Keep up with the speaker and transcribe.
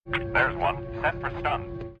There's one. Set for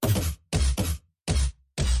stun.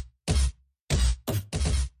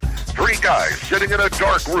 Three guys sitting in a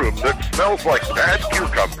dark room that smells like bad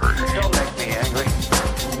cucumbers. Don't make me angry.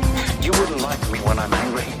 You wouldn't like me when I'm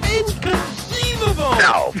angry. Inconceivable!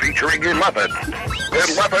 Now featuring 11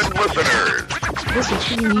 listeners. This is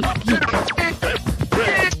the Unique Geek.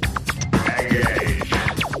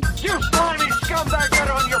 You slimy scumbag, get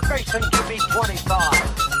on your face and give me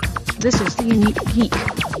 25. This is the Unique Geek.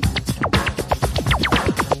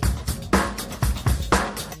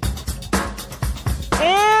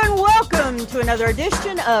 And welcome to another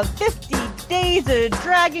edition of 50 Days of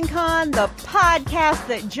Dragon Con, the podcast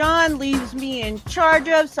that John leaves me in charge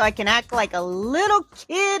of so I can act like a little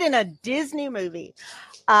kid in a Disney movie.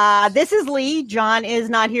 This is Lee. John is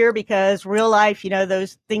not here because real life,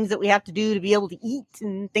 those things that we have to do to be able to eat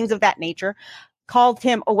and things of that nature called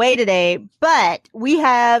him away today. But we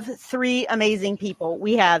have three amazing people.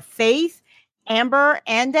 We have Faith, Amber,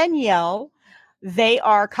 and Danielle. They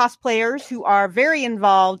are cosplayers who are very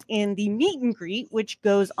involved in the meet and greet, which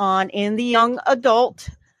goes on in the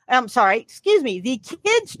the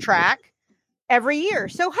kids track every year.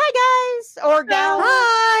 So hi guys, or gals.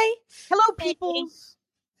 Hi. Hello peoples.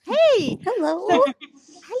 Hey. Hello.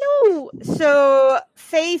 Hello. So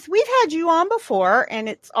Faith, we've had you on before and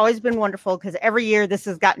it's always been wonderful because every year this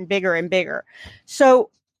has gotten bigger and bigger. So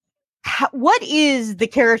what is the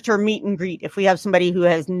character meet and greet if we have somebody who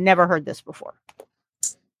has never heard this before?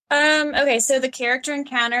 Okay, so the character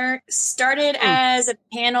encounter started as a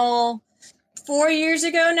panel 4 years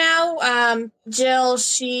ago now. Jill,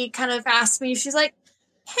 she kind of asked me, she's like,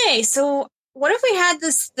 hey, so what if we had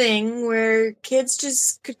this thing where kids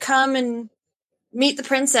just could come and meet the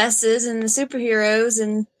princesses and the superheroes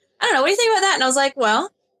and I don't know, what do you think about that? And I was like,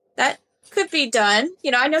 well, that could be done.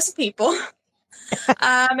 I know some people.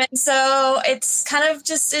 And so it's kind of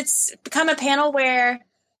just, it's become a panel where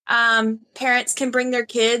parents can bring their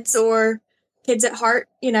kids or kids at heart,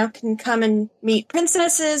 can come and meet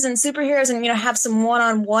princesses and superheroes and, have some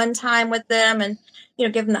one-on-one time with them and,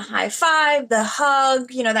 give them the high five, the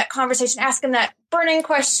hug, that conversation, ask them that burning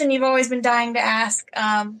question you've always been dying to ask.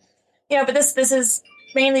 But this has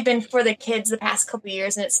mainly been for the kids the past couple of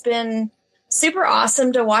years and it's been super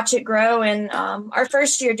awesome to watch it grow. And our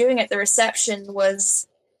first year doing it, the reception was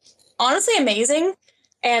honestly amazing.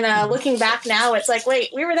 And looking back now, it's like, wait,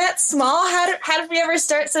 we were that small? How did we ever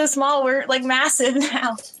start so small? We're like massive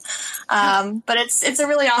now. But it's a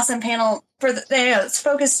really awesome panel for it's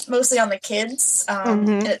focused mostly on the kids.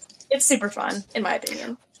 It's super fun, in my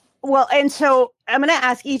opinion. Well, and so I'm going to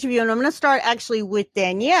ask each of you, and I'm going to start actually with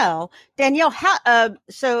Danielle. Danielle,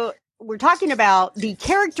 so we're talking about the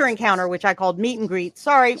character encounter, which I called meet and greet.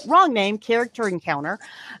 Sorry, wrong name, character encounter.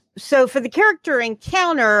 So for the character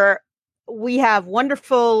encounter, we have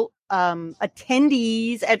wonderful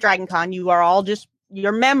attendees at DragonCon. You are all just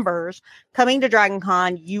your members coming to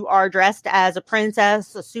DragonCon. You are dressed as a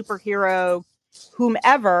princess, a superhero,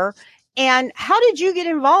 whomever. And how did you get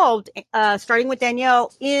involved, starting with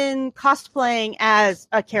Danielle, in cosplaying as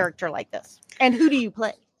a character like this? And who do you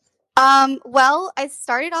play? Well, I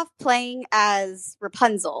started off playing as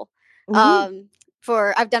Rapunzel.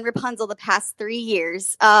 I've done Rapunzel the past 3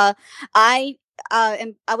 years. I'm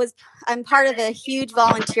part of a huge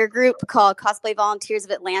volunteer group called Cosplay Volunteers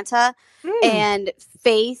of Atlanta. And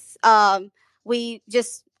Faith, we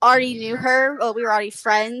just already knew her. Well, we were already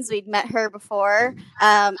friends. We'd met her before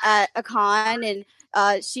at a con, and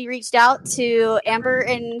she reached out to Amber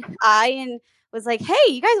and I and was like, hey,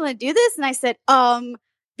 you guys want to do this? And I said,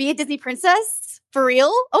 be a Disney princess? For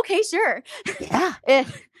real? Okay, sure. Yeah.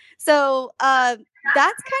 So that's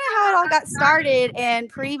kind of how it all got started, and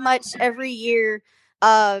pretty much every year,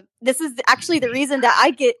 this is actually the reason that I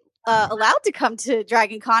get allowed to come to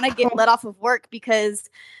DragonCon. I get let off of work because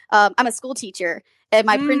I'm a school teacher, and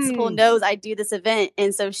my principal knows I do this event,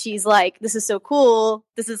 and so she's like, "This is so cool.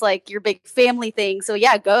 This is like your big family thing. So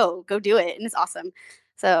yeah, go do it," and it's awesome.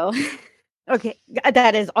 So. Okay,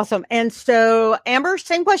 that is awesome. And so, Amber,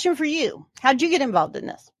 same question for you. How did you get involved in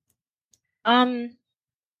this? Kind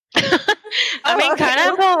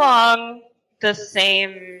of along the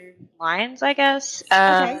same lines, I guess.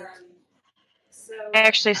 Okay. So I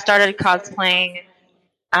actually started cosplaying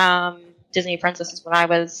Disney princesses when I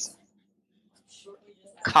was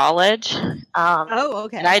college.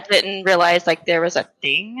 Okay. And I didn't realize there was a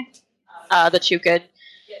thing that you could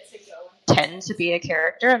tend to be a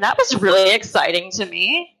character, and that was really exciting to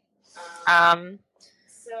me.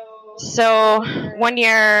 So one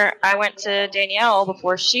year I went to Danielle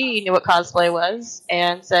before she knew what cosplay was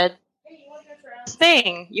and said, hey, you want to go try this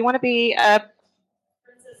thing? You want to be a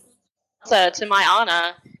to my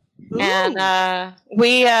Anna? And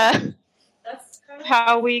we that's kind of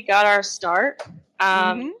how we got our start.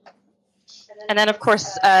 And then, of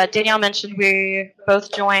course, Danielle mentioned we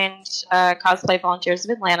both joined Cosplay Volunteers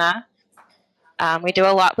of Atlanta. We do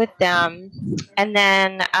a lot with them. And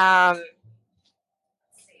then,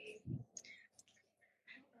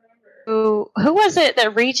 who was it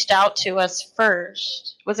that reached out to us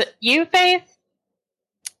first? Was it you, Faith?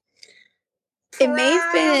 It may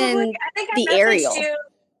have been I think I the messaged Ariel. you.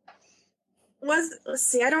 Let's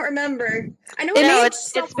see, I don't remember. I know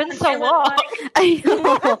It's been so long. I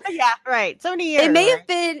know. Yeah, right. So many years. It may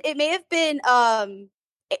have been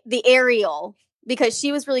the Ariel, because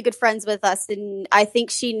she was really good friends with us, and I think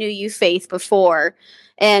she knew you, Faith, before,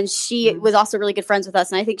 and she was also really good friends with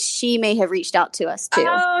us, and I think she may have reached out to us too.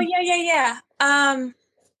 Oh, yeah.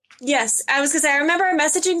 Yes, I was gonna say, I remember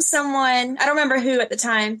messaging someone, I don't remember who at the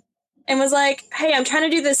time, and was like, hey, I'm trying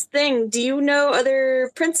to do this thing. Do you know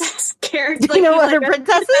other princess characters? Do you know other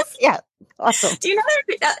princesses? Yeah. Awesome. Do you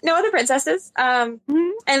know other princesses? And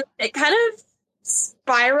it kind of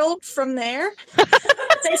spiraled from there.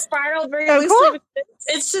 They spiraled very loosely. Cool.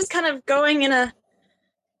 It's just kind of going in a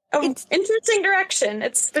interesting direction.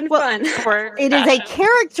 It's been fun. It is a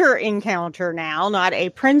character encounter now, not a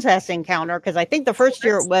princess encounter, because I think the first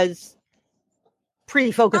year it was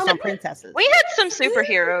pretty focused on princesses. We had some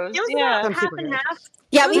superheroes. It was Yeah. about half and half.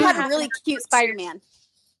 Yeah, we had a really cute Spider-Man.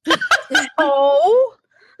 Oh,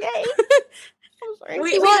 yay!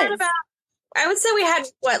 We had about, I would say we had,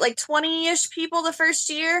 like 20-ish people the first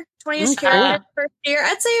year? 20-ish characters the first year.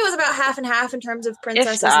 I'd say it was about half and half in terms of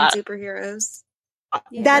princesses and superheroes.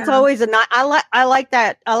 That's always I like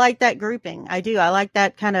that grouping. I do. I like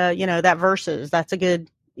that kind of, that versus. That's a good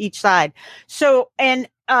each side. So, and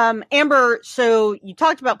Amber, so you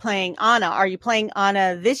talked about playing Anna. Are you playing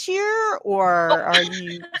Anna this year, or are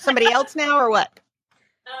you somebody else now, or what?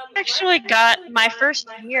 Actually got my first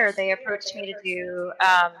year, they approached me to do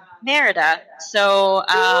Merida. So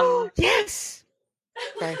yes.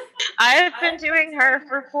 Okay. I've been doing her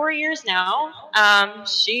for 4 years now.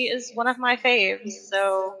 She is one of my faves.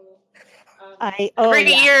 So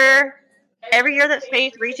every year that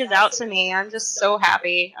Faith reaches out to me, I'm just so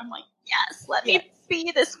happy. I'm like, yes, let me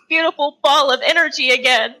be this beautiful ball of energy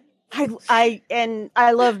again.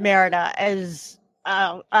 I love Merida. As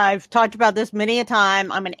I've talked about this many a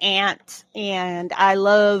time. I'm an aunt, and I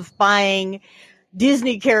love buying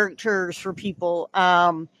Disney characters for people.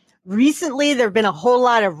 Recently, there have been a whole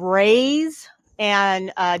lot of Rays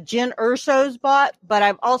and Jen Urso's bought, but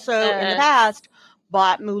I've also in the past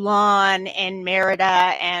bought Mulan and Merida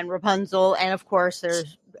and Rapunzel, and of course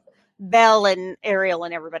there's Belle and Ariel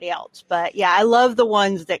and everybody else. But yeah, I love the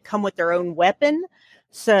ones that come with their own weapon.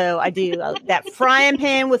 So I do. That frying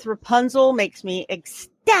pan with Rapunzel makes me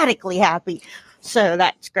ecstatically happy. So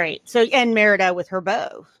that's great. So, and Merida with her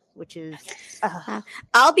bow, which is...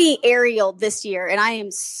 I'll be Ariel this year, and I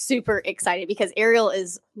am super excited because Ariel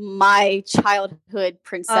is my childhood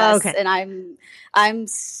princess, and I'm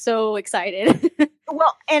so excited.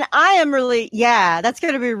 Well, and I am really, that's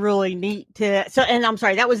going to be really neat to. So, and I'm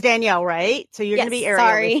sorry, that was Danielle, right? So you're going to be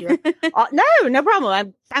Ariel this year. No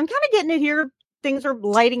problem. I'm kind of getting it here. Things are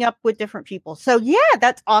lighting up with different people. So yeah,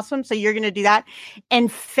 that's awesome. So you're going to do that.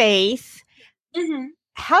 And Faith,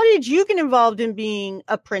 how did you get involved in being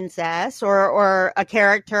a princess or a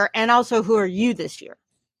character? And also, who are you this year?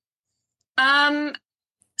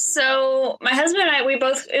 So my husband and I,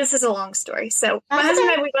 this is a long story. So my husband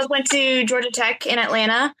and I, we both went to Georgia Tech in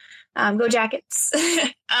Atlanta. Go Jackets.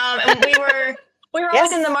 And we were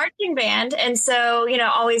always in the marching band. And so,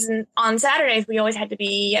 always on Saturdays, we always had to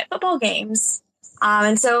be at football games.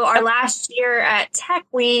 And so our last year at Tech,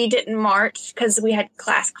 we didn't march because we had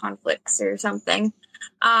class conflicts or something.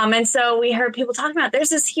 And so we heard people talking about, there's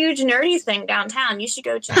this huge nerdy thing downtown. You should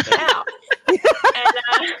go check it out. And,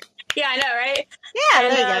 yeah, I know, right?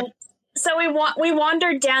 Yeah. And, so we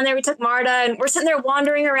wandered down there. We took Marta, and we're sitting there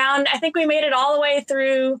wandering around. I think we made it all the way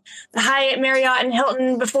through the Hyatt, Marriott, and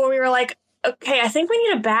Hilton before we were like, okay, I think we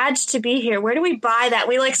need a badge to be here. Where do we buy that?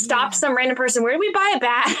 We stopped some random person. Where do we buy a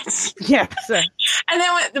badge? Yeah. And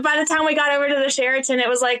then by the time we got over to the Sheraton, it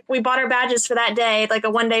was like we bought our badges for that day, like a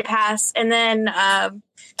one-day pass. And then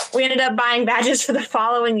we ended up buying badges for the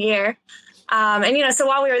following year. And, so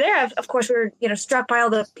while we were there, of course, we were, struck by all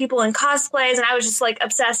the people in cosplays. And I was just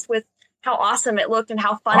obsessed with how awesome it looked and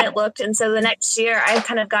how fun it looked. And so the next year I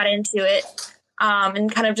kind of got into it.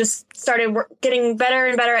 And kind of just started getting better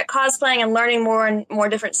and better at cosplaying and learning more and more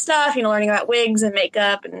different stuff, learning about wigs and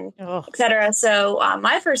makeup and et cetera. So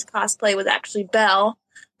my first cosplay was actually Belle,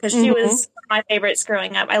 because she was my favorites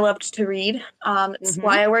growing up. I loved to read. It's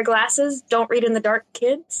why I wear glasses. Don't read in the dark,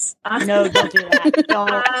 kids. No, don't do that.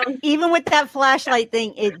 Don't. Even with that flashlight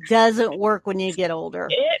thing, it doesn't work when you get older.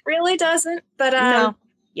 It really doesn't. But no.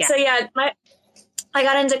 So yeah, I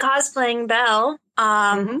got into cosplaying Belle.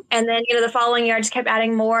 And then, the following year I just kept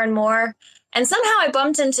adding more and more. And somehow I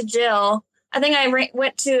bumped into Jill. I think I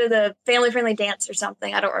went to the family-friendly dance or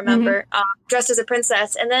something. I don't remember. Dressed as a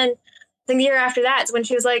princess. And then the year after that is when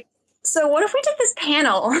she was like, so what if we did this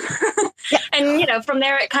panel? And, from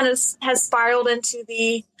there it kind of has spiraled into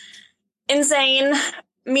the insane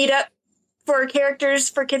meetup for characters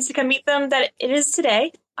for kids to come meet them that it is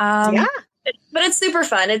today. But it's super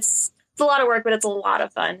fun. It's a lot of work, but it's a lot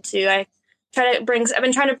of fun too. I've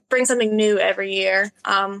been trying to bring something new every year.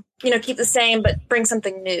 Keep the same, but bring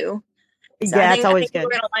something new. So it's always good. We're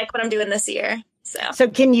going to like what I'm doing this year. So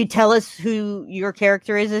can you tell us who your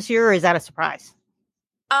character is this year, or is that a surprise?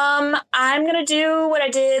 I'm going to do what I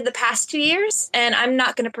did the past 2 years, and I'm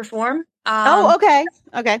not going to perform. Okay.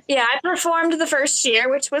 Yeah, I performed the first year,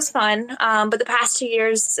 which was fun. But the past 2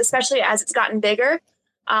 years, especially as it's gotten bigger,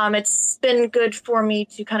 it's been good for me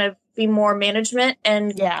to kind of be more management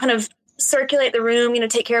and kind of circulate the room,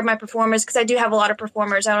 take care of my performers, because I do have a lot of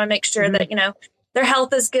performers. I want to make sure that, their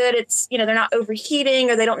health is good. It's, they're not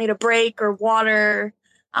overheating or they don't need a break or water.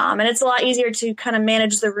 And it's a lot easier to kind of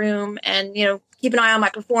manage the room and, keep an eye on my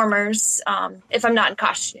performers. If I'm not in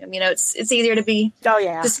costume, it's easier to be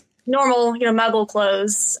just normal, muggle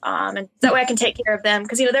clothes. And that way I can take care of them.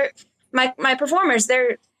 Cause they're my performers,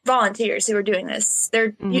 they're volunteers who are doing this.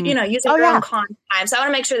 They're, using their own con time. So I want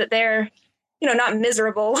to make sure that they're, not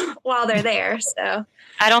miserable while they're there. So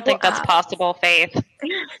I don't think that's possible, Faith.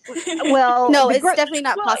 Well, no, it's definitely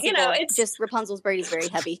not possible. It's just Rapunzel's braid is very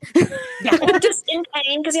heavy. Just in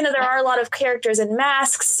pain because there are a lot of characters in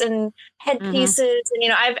masks and headpieces,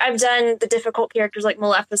 and I've done the difficult characters like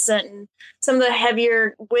Maleficent and some of the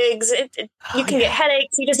heavier wigs. You can get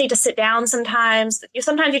headaches. You just need to sit down sometimes.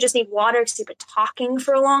 Sometimes you just need water because you've been talking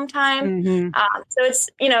for a long time. So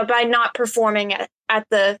it's by not performing at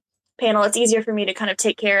the panel, it's easier for me to kind of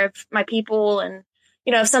take care of my people. And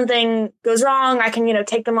if something goes wrong, I can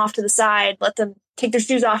take them off to the side, let them take their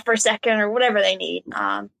shoes off for a second or whatever they need.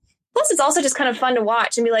 Plus it's also just kind of fun to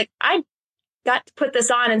watch and be like, I got to put this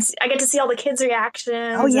on and I get to see all the kids'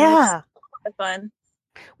 reactions. Oh yeah, it's fun.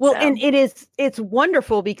 Well, and it's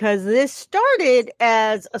wonderful because this started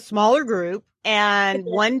as a smaller group and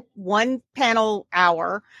one panel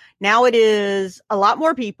hour. Now it is a lot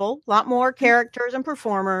more people, a lot more characters and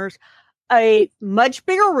performers, a much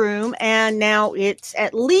bigger room, and now it's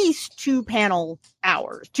at least 2 panel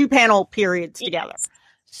periods together.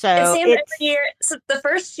 So it seems every year. So the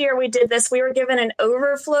first year we did this, we were given an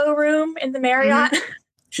overflow room in the Marriott.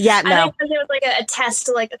 Yeah, no. I think it was like a test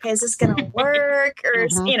to okay, is this going to work? Or,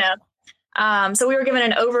 so we were given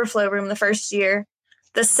an overflow room the first year.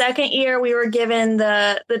 The second year we were given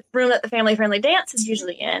the room that the family-friendly dance is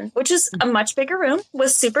usually in, which is a much bigger room.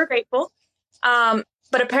 Was super grateful.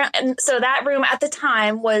 But apparently, so that room at the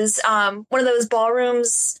time was one of those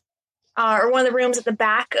ballrooms or one of the rooms at the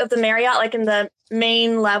back of the Marriott, like in the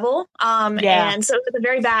main level. And so at the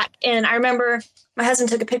very back, and I remember my husband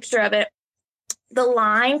took a picture of it. The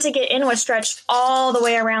line to get in was stretched all the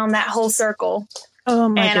way around that whole circle. Oh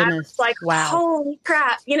my goodness. I was like, wow. Holy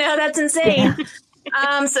crap, that's insane.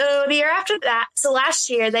 Yeah. So the year after that, so last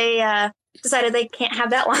year they decided they can't have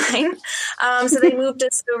that line. So they moved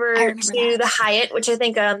us over to the Hyatt, which I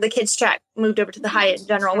think the kids track moved over to the Hyatt in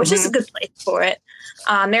general, which is a good place for it.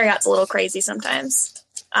 Marriott's a little crazy sometimes.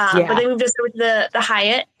 But they moved us over to the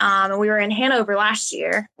Hyatt, and we were in Hanover last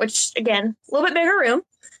year, which again, a little bit bigger room.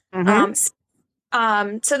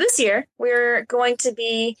 So this year we're going to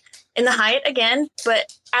be in the Hyatt again, but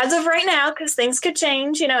as of right now, because things could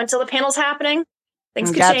change, until the panel's happening,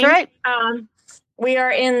 things could change. Right. We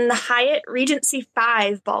are in the Hyatt Regency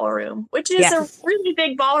 5 ballroom, which is a really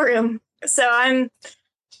big ballroom. So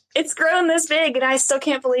it's grown this big and I still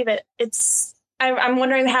can't believe it. I'm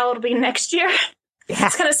wondering how it'll be next year. Yeah.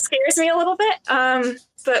 It kind of scares me a little bit.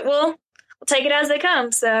 But we'll take it as they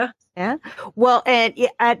come. So yeah. Well, and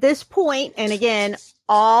at this point, and again,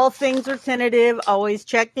 all things are tentative. Always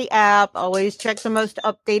check the app. Always check the most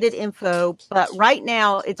updated info. But right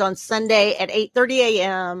now, it's on Sunday at 8:30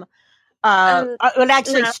 a.m. It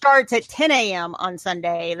actually starts at 10 a.m. on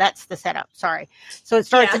Sunday. That's the setup. Sorry. So it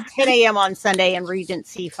starts at 10 a.m. on Sunday in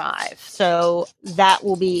Regency 5. So that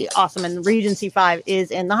will be awesome. And Regency 5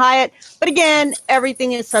 is in the Hyatt. But again,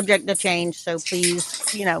 everything is subject to change. So please,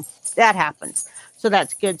 that happens. So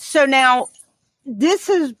that's good. So now this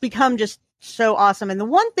has become just so awesome. And the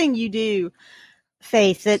one thing you do,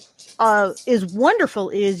 Faith, that is wonderful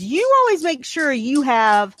is you always make sure you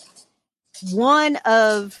have one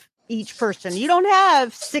of each person. You don't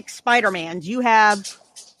have 6 Spider-Mans. You have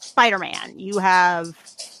Spider-Man. You have,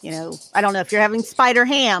 I don't know if you're having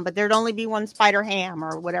Spider-Ham, but there'd only be one Spider-Ham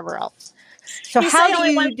or whatever else. So how do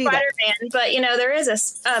you do that? Spider-Man, but there is a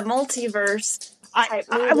multiverse type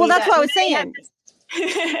movie. Well, that's what I was saying.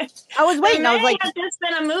 I was waiting. I was like, had just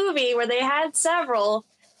been a movie where they had several,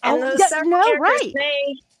 and those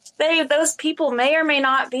those people may or may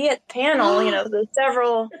not be at the panel. The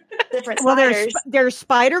several different. Well, there's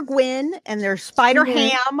Spider-Gwen and there's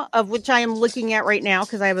Spider-Ham, of which I am looking at right now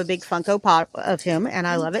because I have a big Funko Pop of him and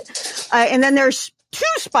I love it. And then there's 2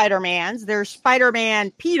 Spider-Mans. There's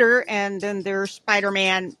Spider-Man Peter and then there's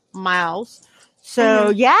Spider-Man Miles. So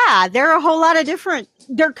yeah, there are a whole lot of different.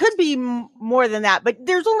 There could be more than that, but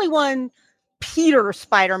there's only one Peter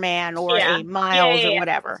Spider-Man or a Miles or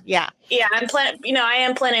whatever. Yeah. I'm planning. I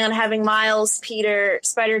am planning on having Miles, Peter,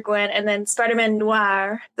 Spider-Gwen, and then Spider-Man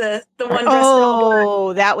Noir, the one.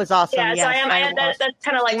 Oh, that was awesome. Yeah, so that's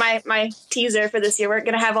kind of like my teaser for this year. We're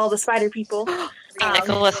gonna have all the Spider people.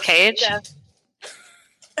 Nicolas Cage. Yeah.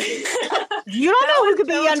 You don't know who could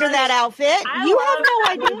be under that outfit. You have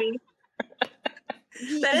no idea.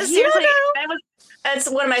 That is seriously. That's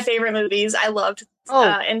one of my favorite movies. I loved.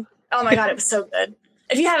 And oh my god, it was so good.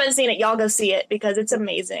 If you haven't seen it, y'all go see it because it's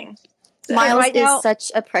amazing. Miles is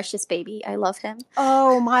such a precious baby. I love him.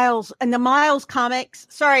 Oh, Miles. And the Miles comics.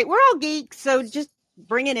 Sorry, we're all geeks, so just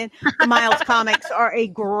bring it in. The Miles comics are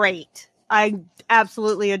great. I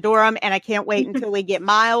absolutely adore them, and I can't wait until we get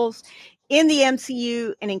Miles in the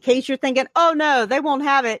MCU. And in case you're thinking, oh no, they won't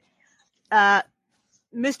have it,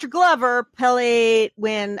 Mr. Glover played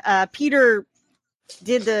when Peter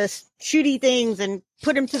did the shooty things and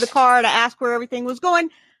put him to the car to ask where everything was going.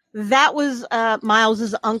 That was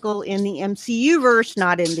Miles's uncle in the MCU verse,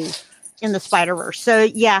 not in the Spider-Verse. So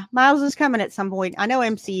yeah, Miles is coming at some point. I know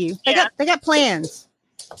MCU. They got plans.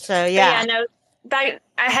 So yeah. No. I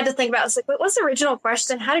had to think about. It's like, what was the original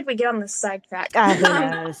question? How did we get on this sidetrack? Who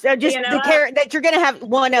knows? So just that you're going to have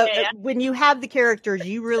one. When you have the characters,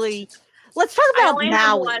 you really. Let's talk about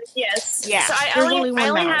Maui. Yes. Yeah. So I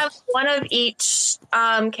only have one of each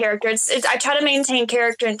character. I try to maintain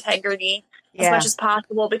character integrity as much as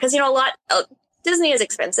possible because Disney is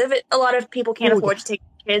expensive. A lot of people can't afford to take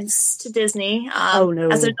kids to Disney. No.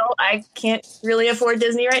 As an adult, I can't really afford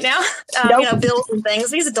Disney right now. Bills and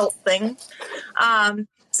things. These adult things.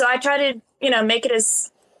 So I try to make it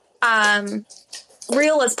as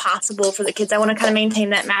real as possible for the kids. I want to kind of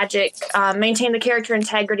maintain that magic, maintain the character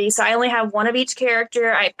integrity. So I only have one of each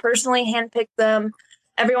character. I personally handpick them.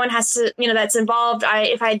 Everyone has to, that's involved.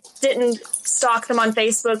 If I didn't stalk them on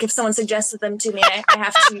Facebook, if someone suggested them to me, I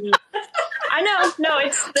have to. I know, no,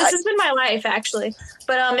 this has been my life actually.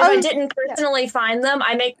 But if I didn't personally find them,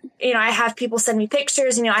 I make, I have people send me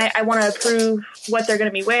pictures. I want to approve what they're going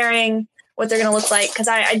to be wearing, what they're going to look like, because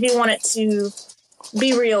I do want it to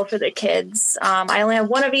be real for the kids. I only have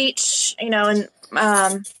one of each, and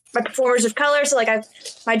my performers of color. So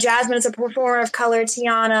my Jasmine is a performer of color.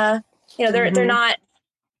 Tiana, they're not.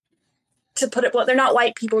 To put it, they're not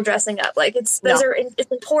white people dressing up. It's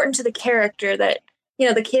important to the character that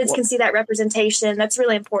the kids can see that representation. That's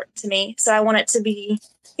really important to me. So I want it to be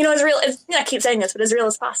as real. I keep saying this, but as real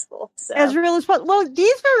as possible. So. As real as possible. Well,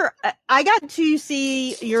 I got to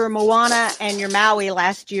see your Moana and your Maui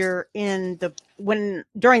last year during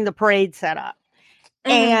the parade setup.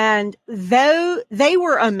 And though they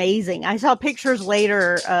were amazing, I saw pictures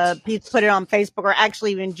later. People put it on Facebook, or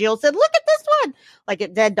actually even Jill said, "Look at this one!" Like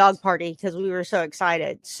at Dead Dog Party, because we were so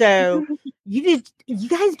excited. So you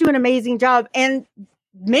guys do an amazing job, and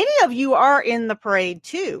many of you are in the parade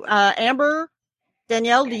too. Amber,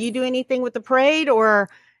 Danielle, do you do anything with the parade, or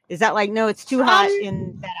is that no, it's too hot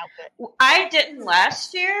in that outfit? I didn't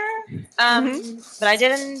last year, but I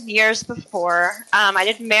did in years before. I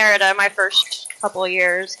did Merida my first couple of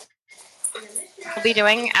years. We'll be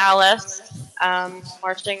doing Alice,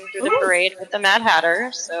 marching through the parade with the Mad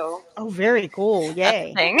Hatter. So, very cool!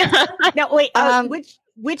 Yay! Now, wait,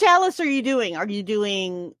 which Alice are you doing? Are you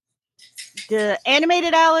doing the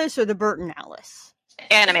animated Alice or the Burton Alice?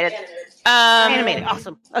 Animated. Animated.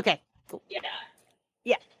 Awesome. Okay. Cool. Yeah.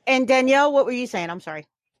 And Danielle, what were you saying? I'm sorry.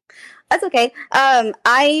 That's okay.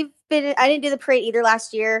 I didn't do the parade either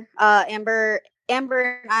last year. Amber and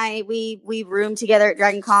I, we roomed together at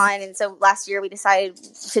Dragon Con, and so last year we decided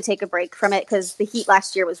to take a break from it because the heat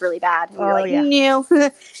last year was really bad. And we were no.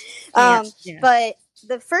 But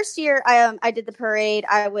the first year I did the parade,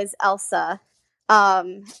 I was Elsa.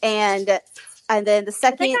 And then the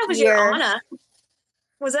second I think that was year, your Anna.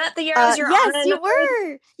 Was that the year I was your yes,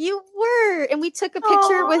 Anna? you were, and we took a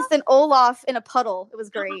picture with an Olaf in a puddle. It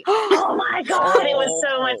was great. Oh my god, it was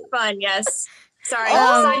so much fun. Yes. Sorry,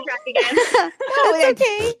 sidetrack again. No, it's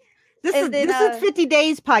okay. This is 50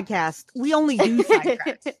 Days podcast. We only do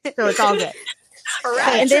sidetracks, so it's all good.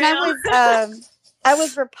 Right. And then I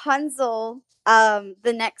was Rapunzel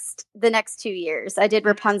the next 2 years. I did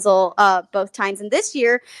Rapunzel both times, and this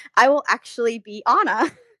year I will actually be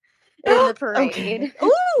Anna in the parade. Okay.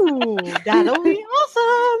 Ooh, that'll be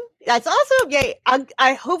awesome. That's awesome. Yay.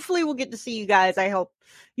 I hopefully will get to see you guys. I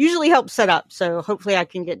usually help set up, so hopefully I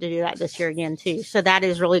can get to do that this year again too. So that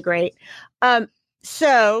is really great.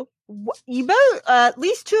 So you both, at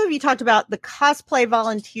least two of you talked about the Cosplay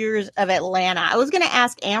Volunteers of Atlanta. I was going to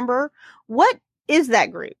ask Amber, what is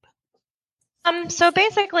that group? So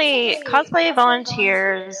basically, Cosplay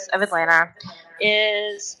Volunteers of Atlanta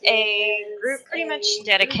is a group pretty much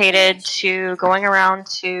dedicated to going around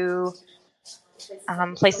to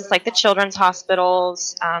places like the children's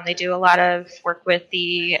hospitals. They do a lot of work with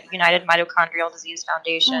the United Mitochondrial Disease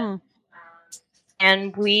Foundation.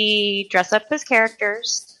 And we dress up as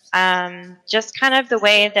characters, just kind of the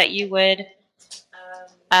way that you would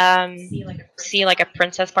see like a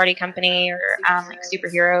princess party company or like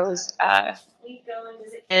superheroes. We go and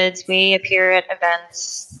visit kids, we appear at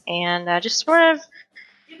events, and just sort of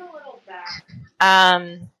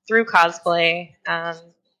through cosplay.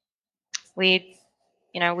 We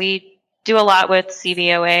do a lot with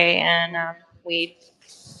CVOA, and we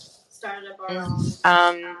started up our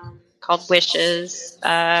own called Wishes,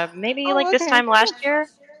 maybe this time last year.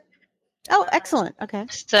 Oh, excellent. Okay.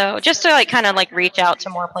 So just to like kind of like reach out to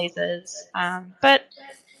more places. But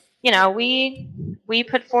we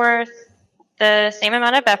put forth the same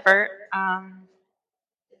amount of effort.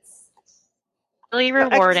 It's really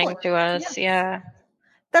rewarding to us. Yeah.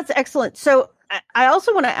 That's excellent. So I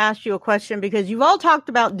also want to ask you a question, because you've all talked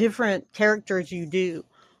about different characters you do.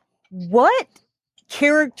 What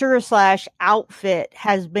character / outfit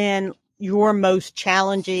has been your most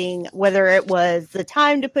challenging, whether it was the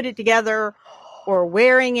time to put it together or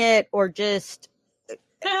wearing it, or just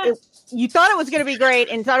you thought it was going to be great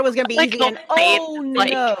and thought it was going to be easy, and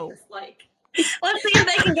no. Let's see if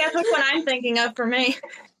they can guess which one I'm thinking of for me.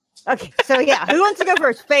 Okay, so yeah, who wants to go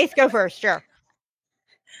first? Faith, go first, sure.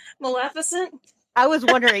 Maleficent? I was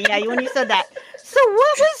wondering, when you said that. So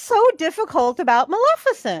what was so difficult about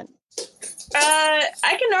Maleficent?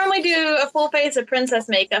 I can normally do a full face of princess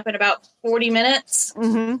makeup in about 40 minutes.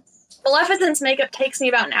 Mm-hmm. Maleficent's makeup takes me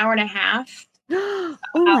about an hour and a half. Oh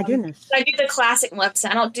my goodness. I do the classic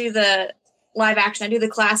Maleficent. I don't do the live action. I do the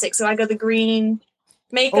classic. So I go the green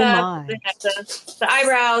makeup, the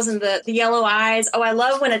eyebrows, and the yellow eyes. Oh, I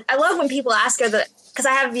love when people ask her because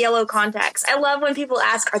I have yellow contacts. I love when people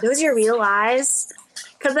ask, "Are those your real eyes?"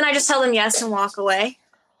 Because then I just tell them yes and walk away.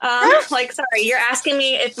 Sorry, you're asking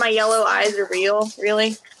me if my yellow eyes are real?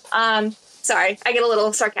 Really? Sorry, I get a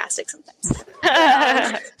little sarcastic sometimes.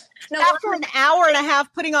 After an hour and a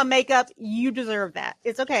half putting on makeup, you deserve that.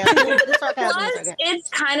 It's okay. A little bit of sarcasm. Plus, it's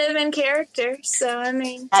kind of in character, so I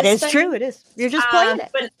mean, that is true. It is. You're just playing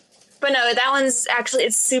it. But no, that one's actually,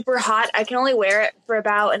 it's super hot. I can only wear it for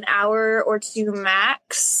about an hour or two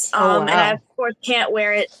max. And I, of course, can't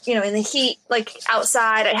wear it, in the heat, like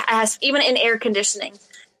outside. Even in air conditioning.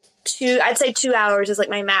 I'd say 2 hours is like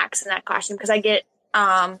my max in that costume, because I get,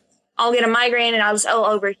 I'll get a migraine and I'll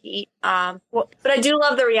overheat. But I do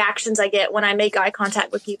love the reactions I get when I make eye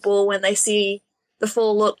contact with people when they see the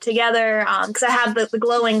full look together. Because I have the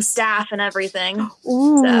glowing staff and everything.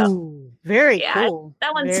 Ooh, so, very cool.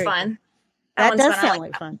 That one's very fun. Cool. That does sound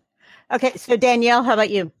like fun. Okay, so Danielle, how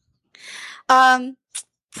about you?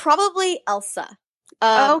 Probably Elsa.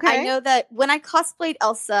 Okay. I know that when I cosplayed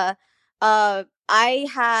Elsa, I've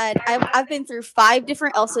been through 5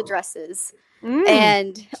 different Elsa dresses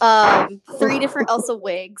and 3 different Elsa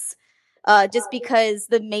wigs, just because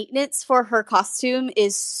the maintenance for her costume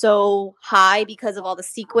is so high because of all the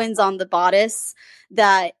sequins on the bodice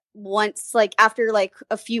that once, after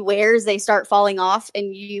a few wears, they start falling off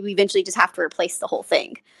and you eventually just have to replace the whole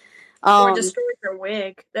thing. Or destroy her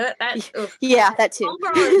wig. Yeah, that too.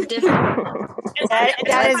 Overall, it's different.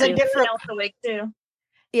 that is a different Elsa wig too.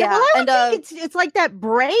 Yeah, well, I think it's like that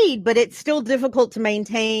braid, but it's still difficult to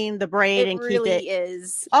maintain the braid and keep it. It really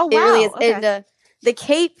is. Oh, wow. It really is. Okay. And the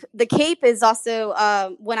cape is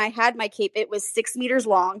also, when I had my cape, it was 6 meters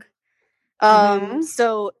long.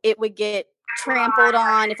 So it would get trampled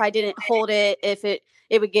on if I didn't hold it, if it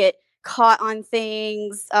would get caught on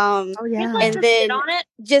things. Oh, yeah. Kids like and to then sit on it.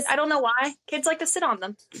 Just I don't know why. Kids like to sit on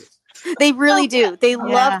them. They really do. They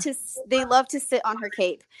love to sit on her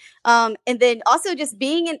cape. And then also just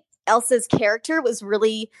being in Elsa's character was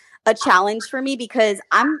really a challenge for me because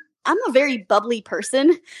I'm a very bubbly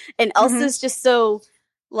person, and Elsa's just so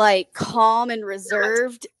like calm and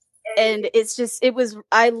reserved. And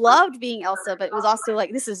I loved being Elsa, but it was also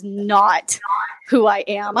like, this is not who I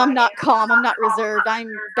am. I'm not calm. I'm not reserved. I'm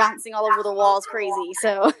bouncing all over the walls crazy.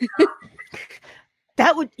 So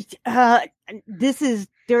that would,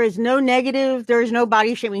 there is no negative. There is no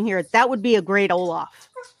body shaming here. That would be a great Olaf.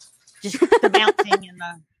 Just the bouncing and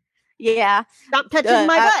the, yeah. Stop touching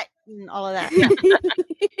my butt and all of that.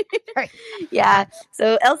 Right. Yeah.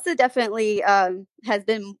 So Elsa definitely has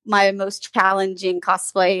been my most challenging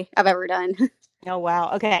cosplay I've ever done. Oh,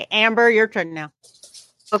 wow. Okay. Amber, your turn now.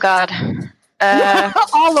 Oh, God.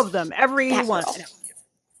 All of them. Every one.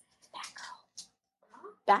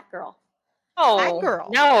 Batgirl. Oh,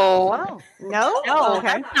 Batgirl. No. Wow. No? No, Okay.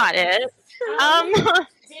 that's not it.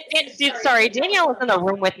 Sorry, Danielle was in the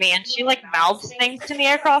room with me, and she like mouths things to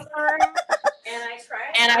me across the room.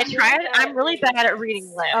 And I tried. I'm really bad at reading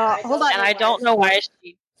lips. Hold on. And I don't know why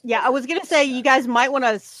she. Yeah, I was gonna say you guys might want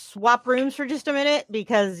to swap rooms for just a minute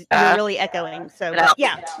because you're really echoing. So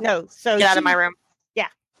So get out of my room. Yeah,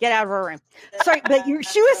 get out of her room. Sorry, but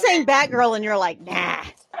she was saying Batgirl, and you're like, nah.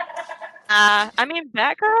 I mean,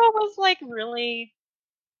 Batgirl was like really.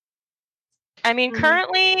 I mean,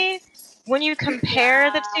 currently, when you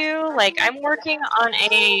compare the two, like I'm working on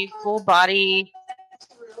a full body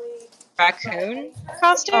raccoon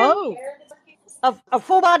costume. Oh, a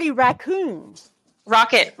full body raccoon.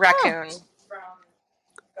 Rocket raccoon.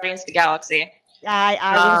 Guardians of the Galaxy.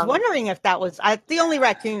 I was wondering if that was the only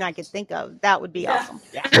raccoon I could think of. That would be awesome.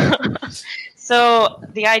 Yeah. So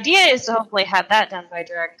the idea is to hopefully have that done by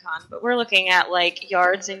DragonCon, but we're looking at like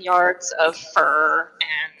yards and yards of fur,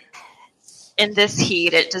 and in this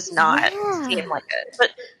heat, it does not seem like it.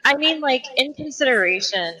 But I mean, like in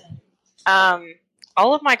consideration,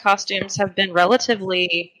 all of my costumes have been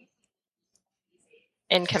relatively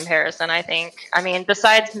in comparison, I think. I mean,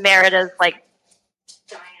 besides Merida's, like,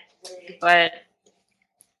 but,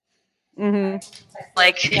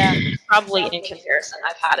 probably in comparison,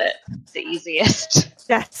 I've had it the easiest.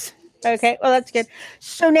 That's okay. Well, that's good.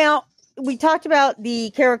 So now we talked about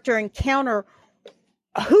the character encounter.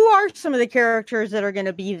 Who are some of the characters that are going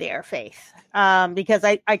to be there, Faith? Because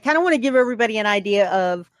I kind of want to give everybody an idea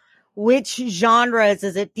of which genres.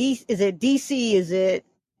 Is it DC? Is it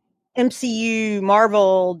MCU,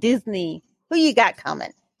 Marvel, Disney? Who you got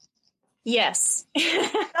coming? Yes. Okay,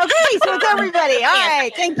 so it's everybody. All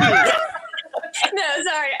right, thank you. No,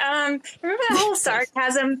 sorry. Remember that whole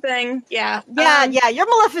sarcasm thing? Yeah. Yeah. You're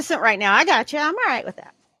Maleficent right now. I got you. I'm all right with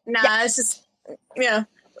that. Nah, it's just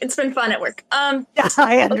it's been fun at work. I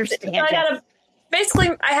understand. So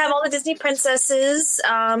I have all the Disney princesses,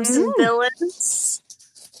 some villains.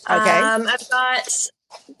 Okay. I've got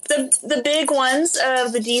the big ones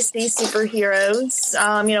of the DC superheroes.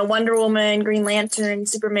 Wonder Woman, Green Lantern,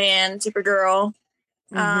 Superman, Supergirl.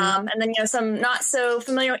 And then some not so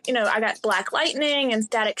familiar. I got Black Lightning and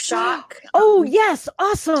Static Shock. Oh yes,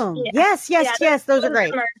 awesome! Yeah. Yes. Those are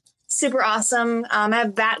great. Super awesome. I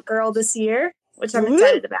have Batgirl this year, which I'm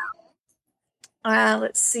excited about.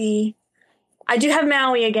 Let's see. I do have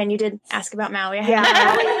Maui again. You did ask about Maui. I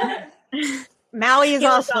have Maui. Maui is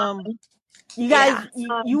awesome. You guys,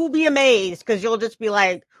 you will be amazed because you'll just be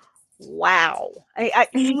like, wow.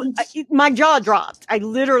 My jaw dropped. I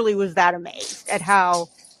literally was that amazed at how,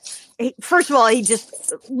 first of all, he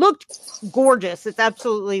just looked gorgeous. It's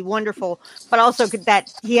absolutely wonderful. But also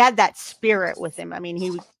that he had that spirit with him. I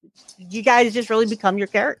mean, you guys just really become your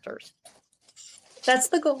characters. That's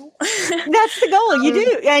the goal. That's the goal. You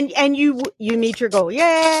do. And you meet your goal.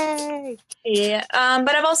 Yay. Yeah.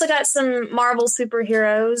 But I've also got some Marvel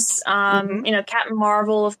superheroes. Captain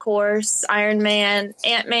Marvel, of course, Iron Man,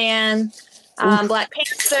 Ant-Man, Black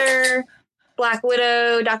Panther, Black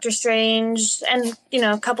Widow, Doctor Strange, and,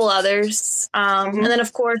 a couple others. And then,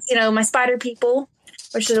 of course, my Spider People,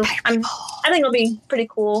 which is, I think it'll be pretty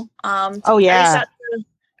cool.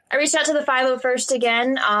 I reached out to the 501st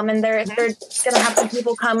again, and they're going to have some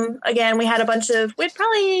people come again. We had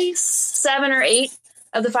probably 7 or 8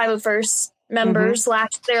 of the 501st members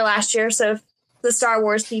last year, so the Star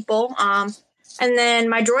Wars people. And then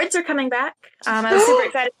my droids are coming back. I was super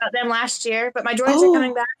excited about them last year, but my droids are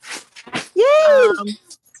coming back. Yay!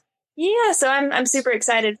 So I'm super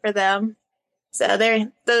excited for them. So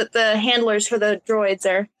they're the handlers for the droids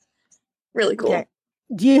are really cool. Okay.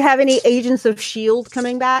 Do you have any Agents of S.H.I.E.L.D.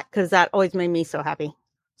 coming back? Because that always made me so happy.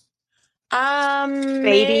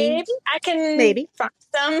 Maybe I can find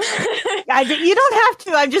some. You don't have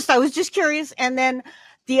to. I was just curious. And then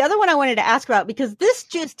the other one I wanted to ask about, because this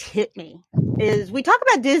just hit me, is we talk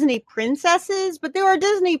about Disney princesses, but there are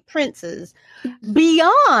Disney princes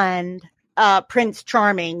beyond Prince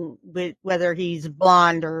Charming, whether he's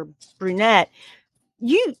blonde or brunette.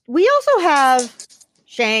 We also have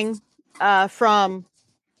Shang from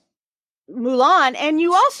Mulan, and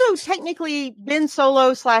you also technically Ben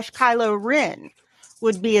Solo / Kylo Ren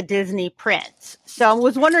would be a Disney prince. So I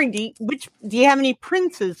was wondering, do you have any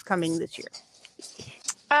princes coming this year?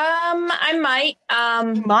 I might.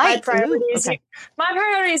 My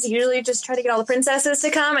priorities usually just try to get all the princesses to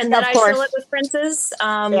come, and then I fill it with princes.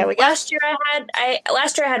 Last year I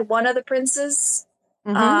had one of the princes.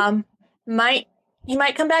 He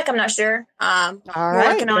might come back. I'm not sure.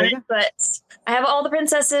 Working on it, but I have all the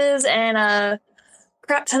princesses and a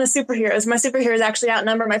crap ton of superheroes. My superheroes actually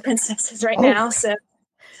outnumber my princesses right now. So,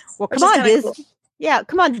 well, come on, Disney. Cool. Yeah,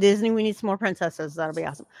 come on, Disney. We need some more princesses. That'll be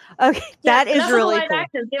awesome. Okay, that is really cool.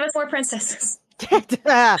 Actions. Give us more princesses. Forget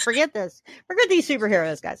this. Forget these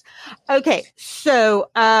superheroes, guys. Okay,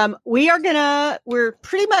 so we're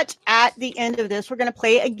pretty much at the end of this. We're gonna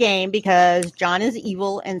play a game because John is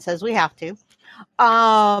evil and says we have to.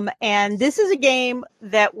 And this is a game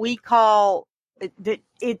that we call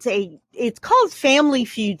it's called Family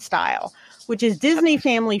Feud style, which is Disney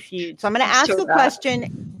Family Feud. So I'm going to ask a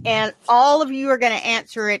question and all of you are going to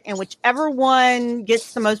answer it. And whichever one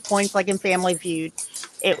gets the most points, like in Family Feud,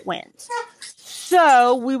 it wins.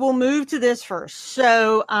 So we will move to this first.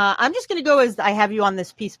 So, I'm just going to go as I have you on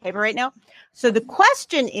this piece of paper right now. So the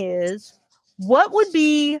question is, what would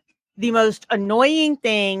be the most annoying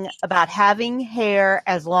thing about having hair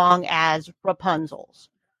as long as Rapunzel's?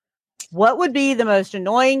 What would be the most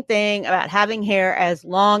annoying thing about having hair as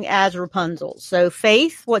long as Rapunzel's? So,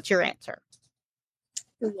 Faith, what's your answer?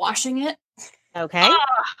 Washing it. Okay.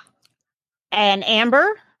 And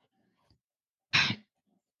Amber?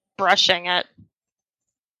 Brushing it.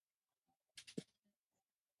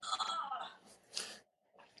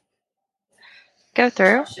 Go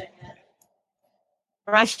through.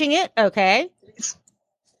 Brushing it, okay.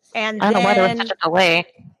 And I don't know why there was such a delay.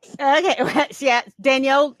 Okay, yeah,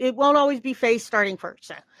 Danielle, it won't always be Faith starting first.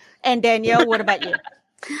 So. And Danielle, what about you?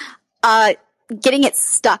 Getting it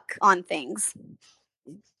stuck on things.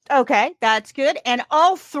 Okay, that's good. And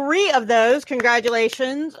all three of those,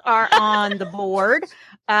 congratulations, are on the board,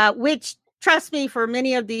 which, trust me, for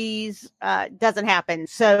many of these, doesn't happen.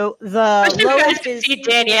 So the lowest is... see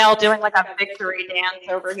Danielle doing like a victory dance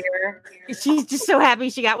over here. She's just so happy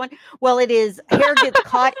she got one. Well, it is hair gets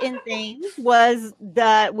caught in things was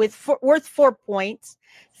worth 4 points.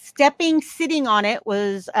 Sitting on it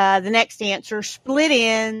was the next answer. Split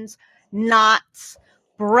ends, knots.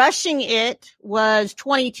 Brushing it was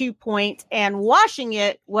 22 points, and washing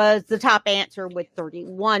it was the top answer with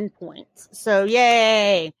 31 points. So,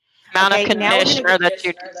 yay. Amount of conditioner that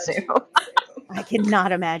you consume. I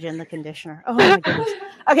cannot imagine the conditioner. Oh, my goodness.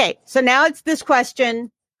 Okay, so now it's this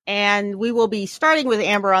question, and we will be starting with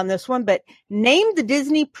Amber on this one, but name the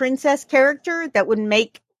Disney princess character that would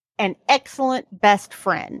make an excellent best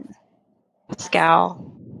friend.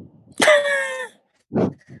 Scowl.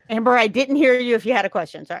 Amber, I didn't hear you if you had a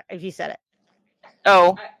question. Sorry, if you said it.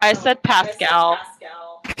 Oh, I said Pascal.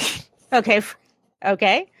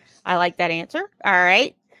 Okay. I like that answer. All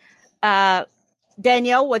right.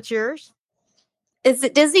 Danielle, what's yours? Is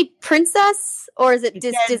it Disney princess or is it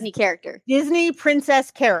Disney character? Disney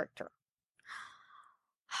princess character.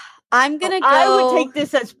 I'm going to go... I would take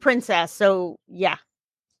this as princess, so yeah.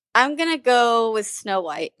 I'm going to go with Snow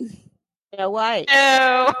White. Snow White.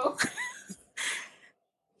 No.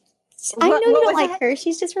 I know you don't like her.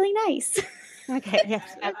 She's just really nice. Okay,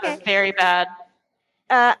 yes. That's very bad.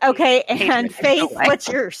 Okay, and Faith, what's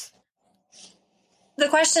yours? The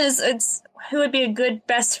question is, it's who would be a good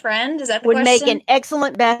best friend? Is that the question? Would make an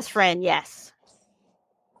excellent best friend, yes.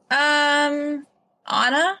 Anna?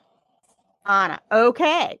 Anna,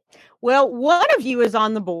 okay. Well, one of you is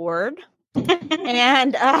on the board.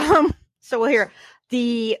 And so we'll hear.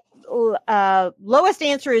 The lowest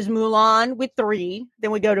answer is Mulan with 3.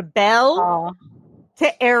 Then we go to Belle,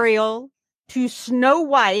 to Ariel, to Snow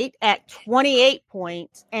White at 28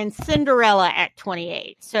 points, and Cinderella at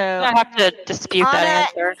 28. So I have to dispute that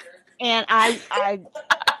answer. And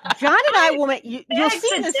John and I will make you'll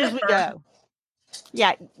see this as we go.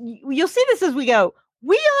 Yeah, you'll see this as we go.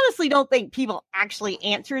 We honestly don't think people actually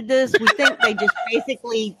answered this. We think they just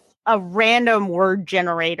basically a random word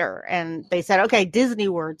generator, and they said, okay, Disney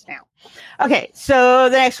words now. Okay, so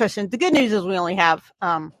the next question. The good news is we only have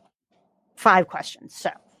 5 questions. So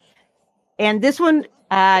And this one,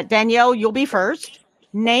 Danielle, you'll be first.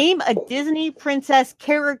 Name a Disney princess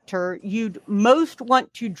character you'd most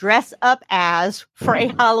want to dress up as for a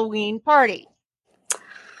Halloween party.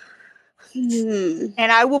 And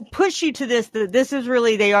I will push you to this. This is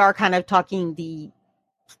really, they are kind of talking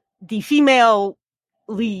the female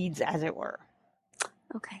leads, as it were.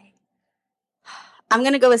 Okay. I'm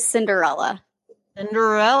going to go with Cinderella.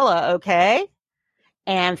 Cinderella, okay.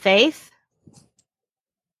 And Faith?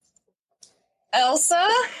 Elsa,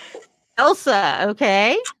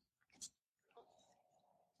 okay.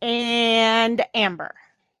 And Amber?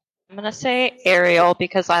 I'm going to say Ariel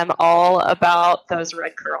because I'm all about those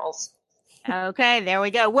red curls. Okay, there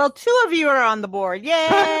we go. Well, 2 of you are on the board.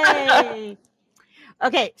 Yay!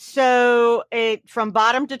 Okay, so from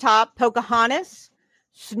bottom to top, Pocahontas,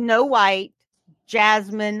 Snow White,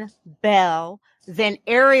 Jasmine, Belle, then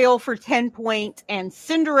Ariel for 10 points, and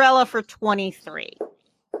Cinderella for 23.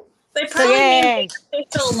 They probably named the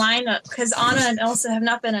official lineup because Anna and Elsa have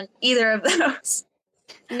not been in either of those.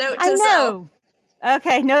 Note to self.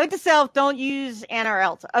 Okay, note to self, don't use Anna or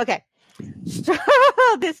Elsa. Okay. So,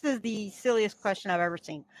 this is the silliest question I've ever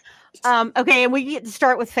seen. Okay, and we get to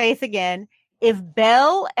start with Faith again. If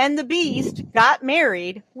Belle and the Beast got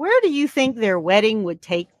married, where do you think their wedding would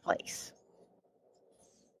take place?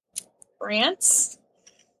 France?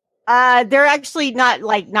 They're actually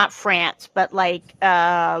not France, but like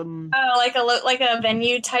like a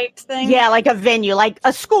venue type thing. Yeah, like a venue, like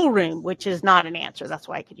a schoolroom, which is not an answer. That's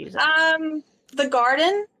why I could use it. The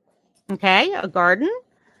garden. Okay, a garden.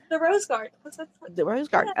 The rose garden. What's that? The rose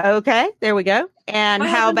garden. Okay, there we go. And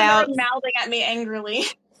how about mouthing at me angrily?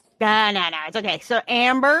 No, it's okay. So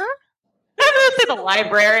Amber, I'm gonna say the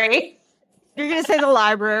library. You're gonna say the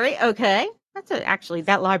library. Okay. Actually,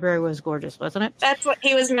 that library was gorgeous, wasn't it? That's what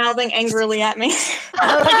he was mouthing angrily at me.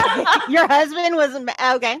 Your husband was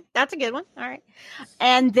okay. That's a good one. All right,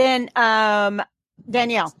 and then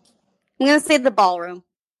Danielle, I'm gonna say the ballroom.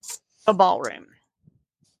 The ballroom.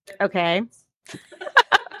 Okay.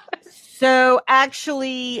 So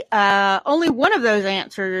actually, only one of those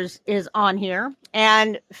answers is on here,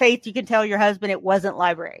 and Faith, you can tell your husband it wasn't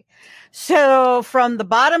library. So from the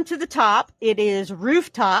bottom to the top, it is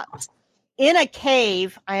rooftop. In a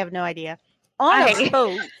cave, I have no idea. On a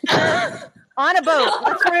boat. On a boat.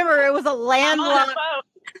 Let's remember, it was a landlocked.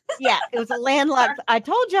 Yeah, it was a landlocked. I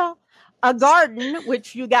told y'all. A garden,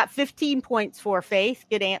 which you got 15 points for, Faith.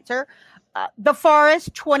 Good answer. The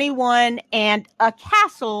forest, 21, and a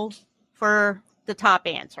castle for the top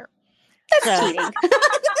answer. That's cheating.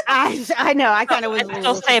 I know. I kind of was.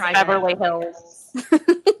 I'll say Beverly Hills.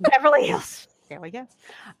 Beverly Hills. There we go.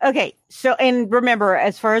 Okay, so, and remember,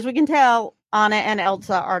 as far as we can tell, Anna and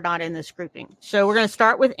Elsa are not in this grouping. So we're going to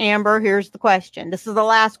start with Amber. Here's the question. This is the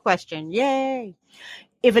last question. Yay.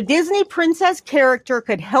 If a Disney princess character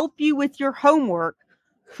could help you with your homework,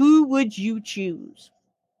 who would you choose?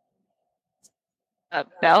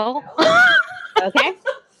 Belle. Okay.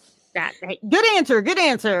 Good answer. Good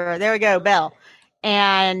answer. There we go, Belle.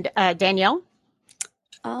 And Danielle?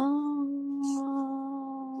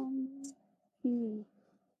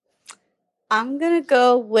 I'm going to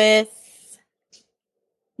go with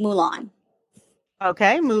Mulan.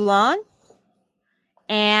 Okay, Mulan.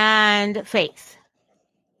 And Faith.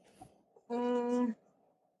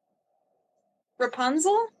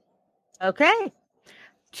 Rapunzel? Okay.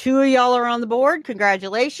 2 of y'all are on the board.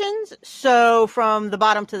 Congratulations. So from the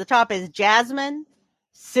bottom to the top is Jasmine,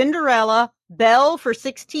 Cinderella, Belle for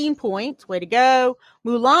 16 points. Way to go.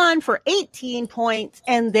 Mulan for 18 points.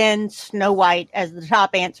 And then Snow White as the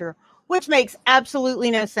top answer, which makes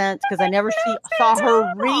absolutely no sense because I never saw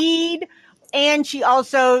her read. And she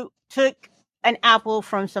also took an apple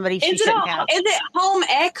from somebody she shouldn't have. Is it home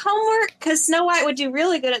ec homework? Because Snow White would do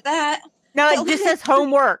really good at that. No, it just says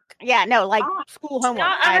homework. Yeah, no, like school homework.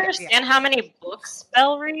 I understand how many books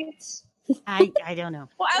Belle reads. I don't know.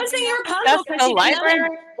 Well, I was thinking Rapunzel because she library.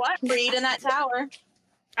 What read in that tower?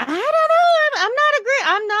 I don't know.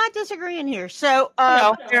 I'm not disagreeing here. So,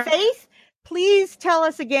 Faith, please tell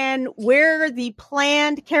us again where the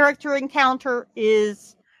planned character encounter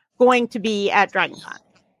is going to be at DragonCon.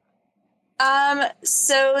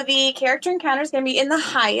 So the character encounter is going to be in the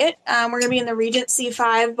Hyatt. We're going to be in the Regency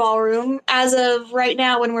 5 ballroom. As of right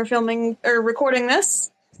now, when we're filming or recording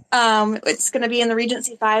this, it's going to be in the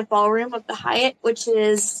Regency 5 ballroom of the Hyatt, which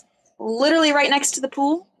is literally right next to the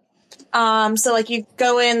pool. So like you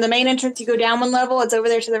go in the main entrance, you go down one level, it's over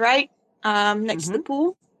there to the right, next to the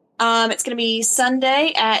pool. It's going to be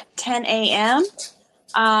Sunday at 10 a.m.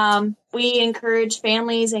 We encourage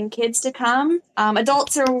families and kids to come.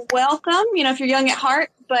 Adults are welcome, if you're young at heart,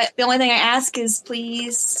 but the only thing I ask is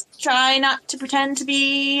please try not to pretend to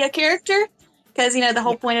be a character, because the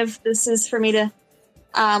whole point of this is for me to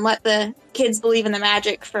let the kids believe in the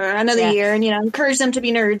magic for another year, and encourage them to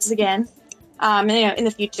be nerds again, in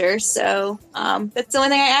the future. So that's the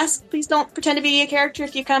only thing I ask. Please don't pretend to be a character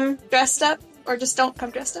if you come dressed up, or just don't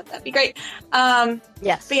come dressed up. That'd be great.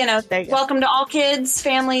 Yes, but welcome to all kids,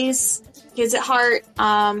 families, kids at heart.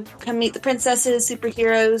 Come meet the princesses,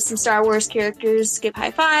 superheroes, some Star Wars characters. Give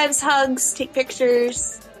high fives, hugs, take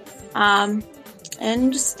pictures,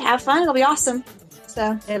 and just have fun. It'll be awesome.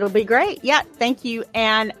 So it'll be great. Yeah, thank you.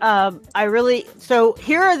 And so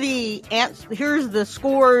here's the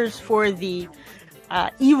scores for the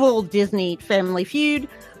Evil Disney Family Feud.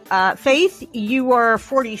 Faith, you were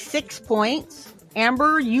 46 points.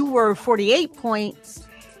 Amber, you were 48 points.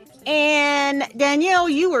 And Danielle,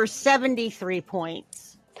 you were 73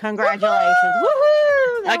 points. Congratulations.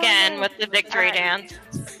 Woohoo! Again, with the victory dance.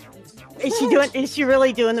 Is she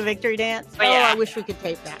really doing the victory dance? Oh, yeah. I wish we could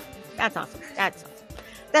tape that. That's awesome. That's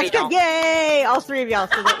good. Yay! All three of y'all.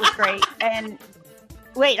 So that was great. And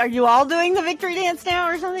wait, are you all doing the victory dance now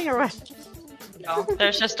or something, or what? No,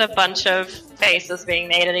 there's just a bunch of faces being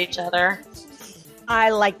made at each other.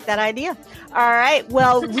 I like that idea. All right.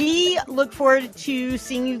 Well, we look forward to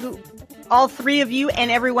seeing you, all three of you, and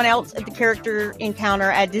everyone else at the character encounter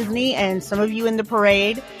at Disney, and some of you in the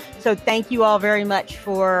parade. So thank you all very much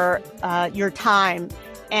for your time.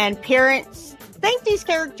 And parents, thank these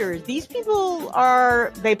characters. These people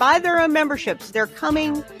they buy their own memberships. They're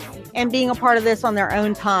coming and being a part of this on their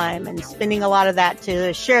own time and spending a lot of that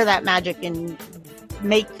to share that magic and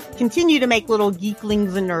continue to make little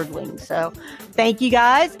geeklings and nerdlings. So thank you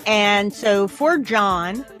guys. And so for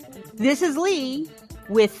John, this is Lee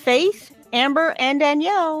with Faith, Amber, and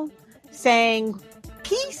Danielle saying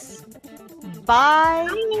peace, bye,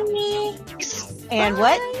 and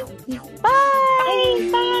what? Bye.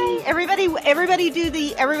 Bye. Everybody do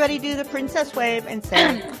the princess wave and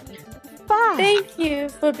say bye. Thank you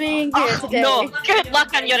for being here today. No, good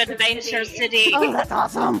luck on your adventure, City. Oh, that's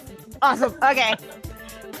awesome. Awesome. Okay.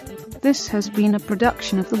 This has been a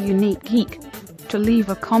production of The Unique Geek. To leave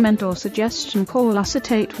a comment or suggestion, call us at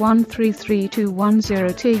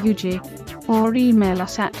 81332102UG or email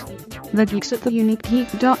us at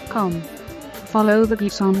thegeeks@theuniquegeek.com. Follow The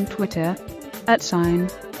Geeks on Twitter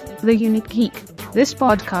 @TheUniqueGeek. This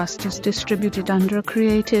podcast is distributed under a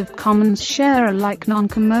Creative Commons Share-alike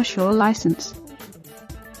non-commercial license.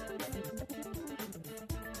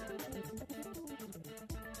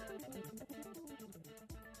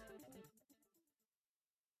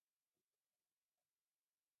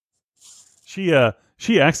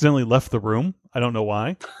 She accidentally left the room. I don't know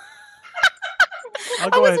why. I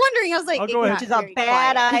was wondering. I was like, which is a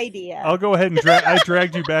bad idea. I'll go ahead and I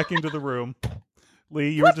dragged you back into the room. Lee,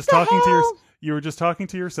 you were just talking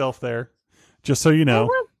to yourself there. Just so you know.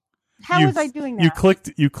 How was I doing that?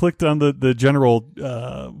 You clicked on the general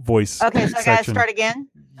voice. Okay, so I gotta start again.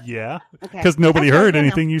 Yeah, because nobody heard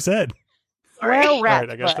anything you said. Well, all right,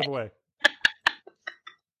 I gotta step away.